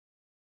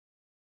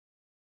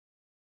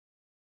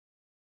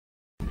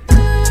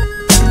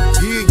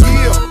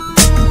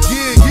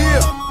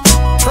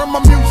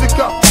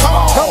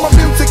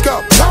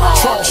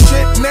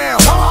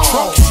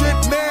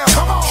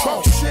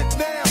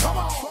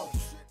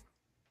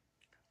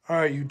All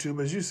right, YouTube,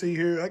 as you see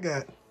here, I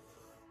got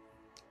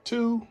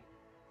 2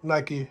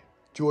 Nike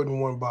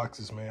Jordan 1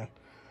 boxes, man.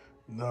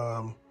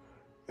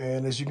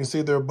 And as you can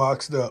see, they're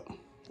boxed up.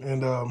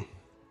 And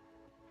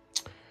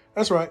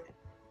that's right.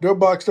 They're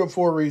boxed up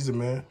for a reason,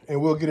 man. And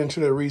we'll get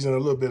into that reason a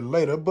little bit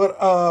later. But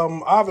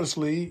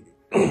obviously,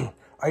 I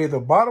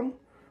either bought them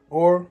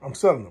or I'm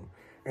selling them.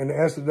 And the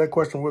answer to that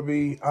question would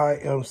be, I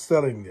am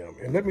selling them.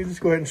 And let me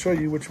just go ahead and show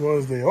you which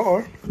ones they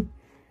are.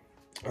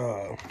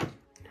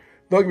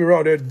 Don't get me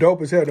wrong, they're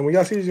dope as hell. And when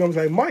y'all see these, I'm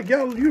like, Mike,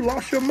 y'all, you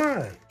lost your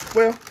mind.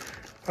 Well,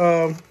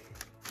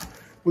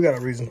 we got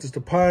a reason. It's the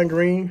Pine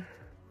Green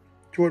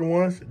Jordan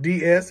 1s,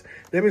 DS.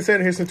 They've been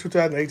sitting here since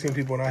 2018,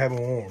 people, and I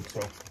haven't worn them.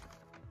 So,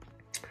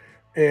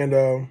 and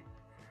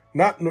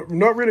not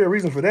really a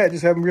reason for that.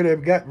 Just haven't really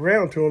got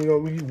around to them. You know,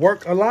 when you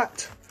work a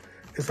lot,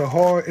 it's a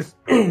hard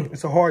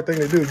thing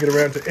to do, get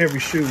around to every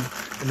shoe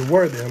and to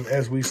wear them,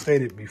 as we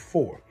stated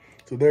before.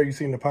 So there you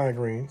see the Pine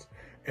Greens.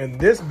 And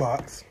this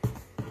box,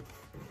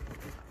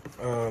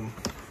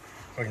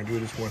 if I can do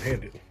this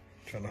one-handed,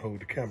 trying to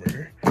hold the camera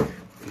here.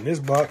 In this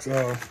box,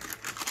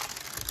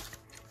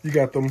 you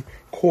got them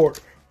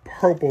quart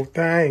purple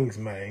things,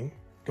 man.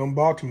 Them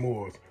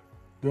Baltimores,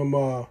 them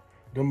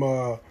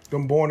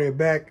Barney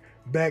back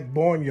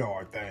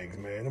barnyard things,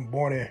 man. Them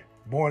Barney,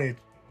 boy,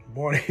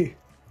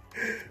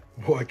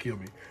 kill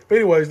me. But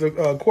anyways,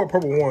 the quart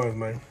purple ones,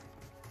 man.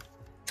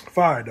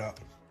 Fired up.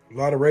 A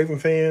lot of Raven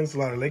fans, a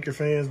lot of Laker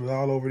fans was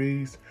all over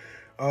these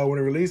when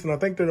they released, and I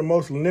think they're the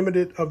most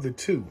limited of the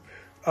 2.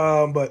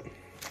 But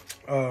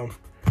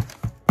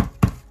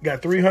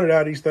got 300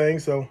 out of these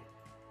things, so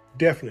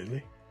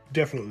definitely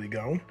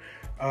gone.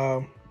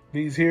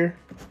 These here,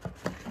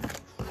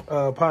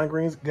 Pine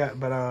Greens, got,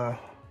 but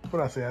what did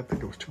I say? I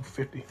think it was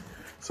 250.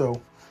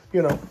 So,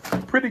 you know,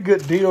 pretty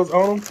good deals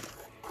on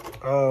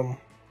them.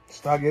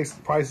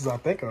 StockX prices, I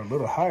think, are a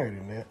little higher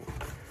than that,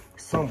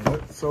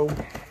 somewhat. So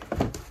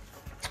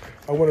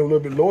I went a little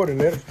bit lower than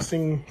that. If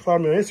you follow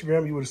me on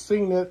Instagram, you would have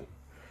seen that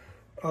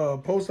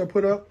post I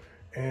put up,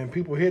 and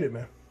people hit it,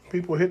 man.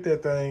 People hit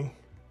that thing.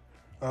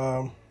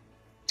 Gotta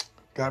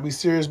be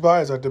serious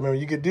buyers out there, man.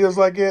 When you get deals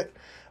like that,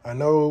 I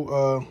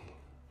know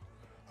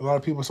a lot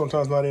of people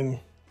sometimes not in,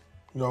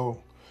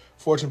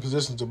 fortunate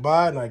positions to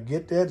buy, and I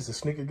get that. It's a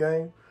sneaker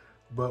game.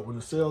 But when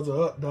the sales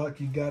are up,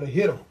 Doc, you gotta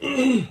hit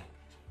them.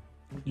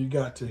 You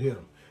got to hit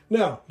them.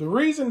 Now, the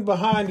reason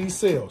behind these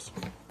sales,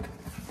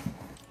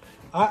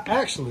 I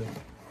actually,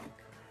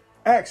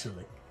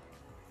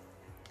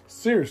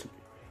 seriously,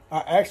 I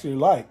actually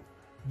like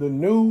the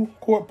new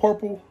quart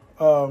purple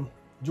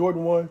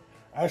Jordan 1.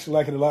 I actually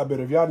like it a lot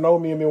better. If y'all know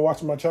me and been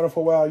watching my channel for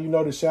a while, you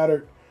know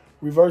the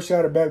reverse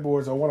shattered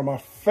backboards are one of my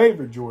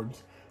favorite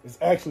Jordans. It's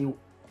actually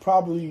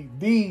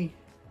probably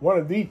one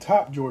of the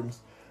top Jordans,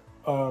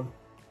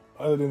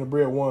 other than the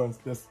Bread 1s.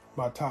 That's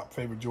my top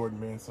favorite Jordan,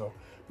 man. So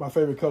my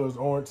favorite color is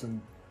orange,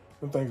 and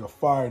them things are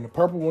fire. And the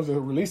purple ones that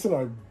are releasing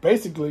are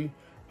basically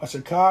a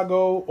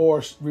Chicago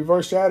or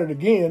reverse shattered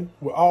again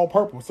with all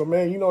purple. So,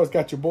 man, it's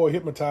got your boy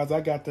hypnotized.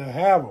 I got to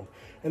have them.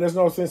 And there's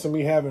no sense in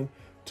me having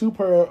 2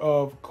 pair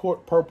of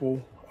quart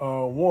purple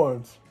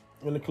ones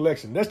in the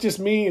collection. That's just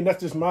me, and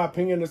that's just my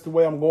opinion. That's the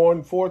way I'm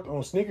going forth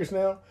on sneakers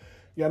now.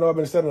 Y'all know I've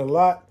been selling a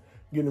lot,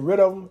 getting rid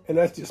of them, and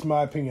that's just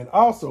my opinion.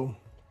 Also,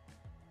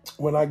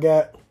 when I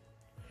got,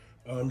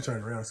 let me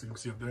turn it around so you can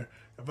see up there.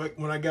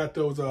 When I got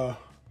those LA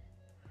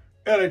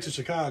to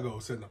Chicago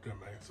sitting up there,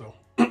 man. So,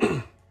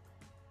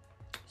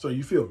 so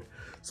you feel me.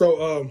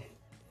 So,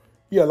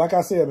 yeah, like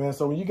I said, man.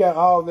 So when you got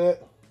all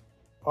that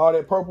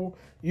purple,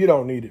 you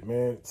don't need it,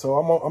 man. So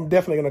I'm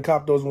definitely gonna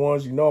cop those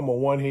ones. I'm a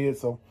one head,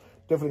 so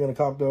definitely gonna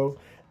cop those.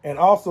 And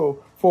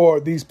also for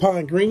these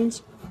Pine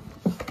Greens,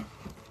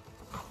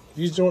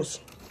 these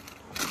joints,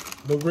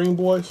 the green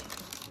boys,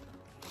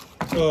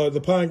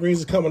 the Pine Greens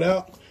is coming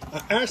out.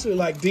 I actually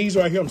like these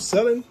right here. I'm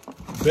selling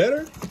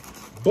better,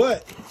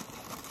 but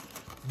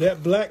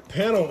that black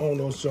panel on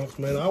those junks,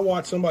 man. I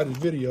watched somebody's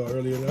video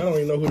earlier, and I don't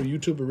even know who the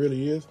YouTuber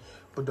really is,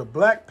 but the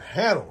black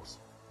panels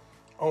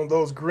on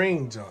those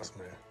green junks,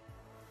 man.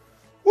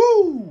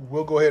 Woo!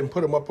 We'll go ahead and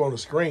put them up on the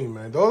screen,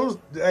 man. Those,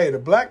 hey, the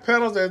black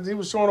panels that he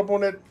was showing up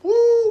on that,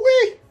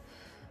 woo-wee!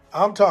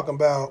 I'm talking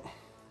about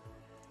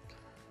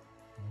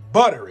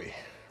buttery,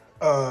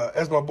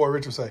 as my boy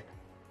Rich would say.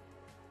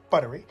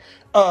 Buttery.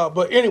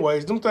 But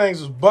anyways, them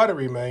things is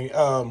buttery,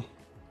 man.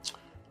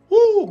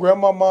 Woo!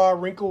 Grandmama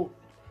wrinkled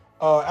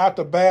out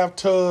the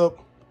bathtub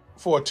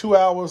for 2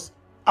 hours.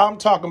 I'm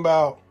talking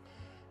about,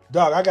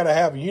 dog, I gotta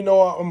have it.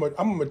 I'm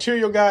a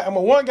material guy. I'm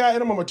a one guy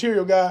and I'm a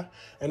material guy.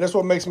 And that's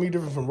what makes me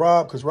different from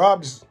Rob, because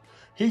Rob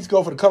he's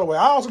go for the colorway.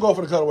 I also go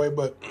for the colorway,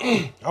 but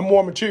I'm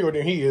more material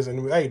than he is.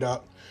 And hey,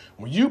 doc,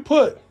 when you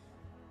put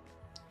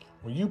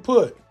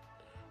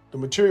the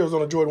materials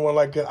on a Jordan 1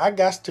 like that, I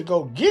got to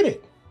go get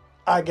it.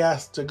 I got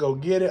to go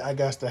get it. I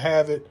got to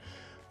have it.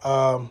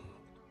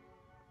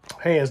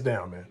 Hands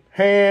down, man.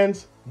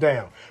 Hands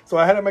down. So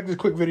I had to make this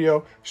quick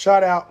video.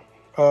 Shout out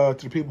to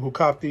the people who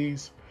copped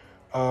these.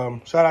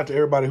 Shout out to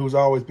everybody who's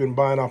always been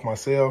buying off my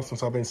sale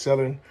since I've been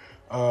selling.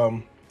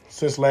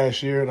 since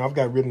last year, and I've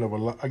gotten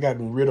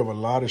rid of a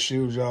lot of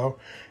shoes, y'all.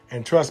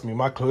 And trust me,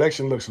 my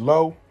collection looks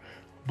low,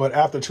 but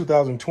after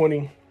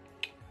 2020,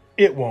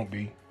 it won't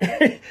be.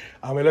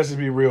 I mean, let's just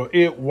be real.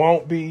 It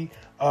won't be.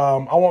 I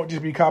won't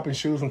just be copying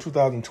shoes from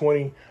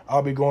 2020.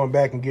 I'll be going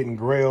back and getting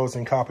grails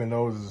and copying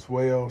those as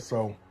well.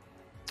 So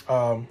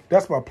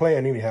that's my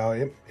plan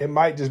anyhow. It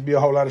might just be a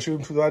whole lot of shoes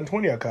from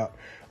 2020 I cop.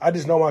 I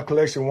just know my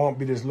collection won't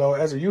be this low.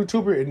 As a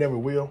YouTuber, it never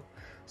will.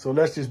 So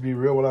let's just be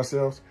real with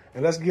ourselves.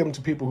 And let's give them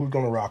to people who's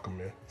going to rock them,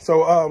 man.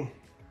 So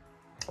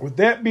with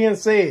that being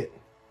said,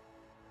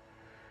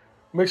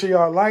 make sure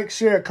y'all like,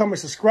 share, comment,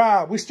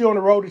 subscribe. We still on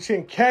the road to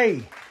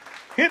 10K.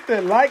 Hit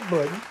that like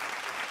button.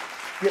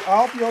 Get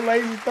off your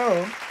lazy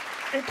thumb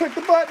and click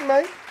the button,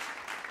 man.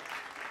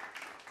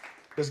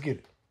 Let's get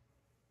it.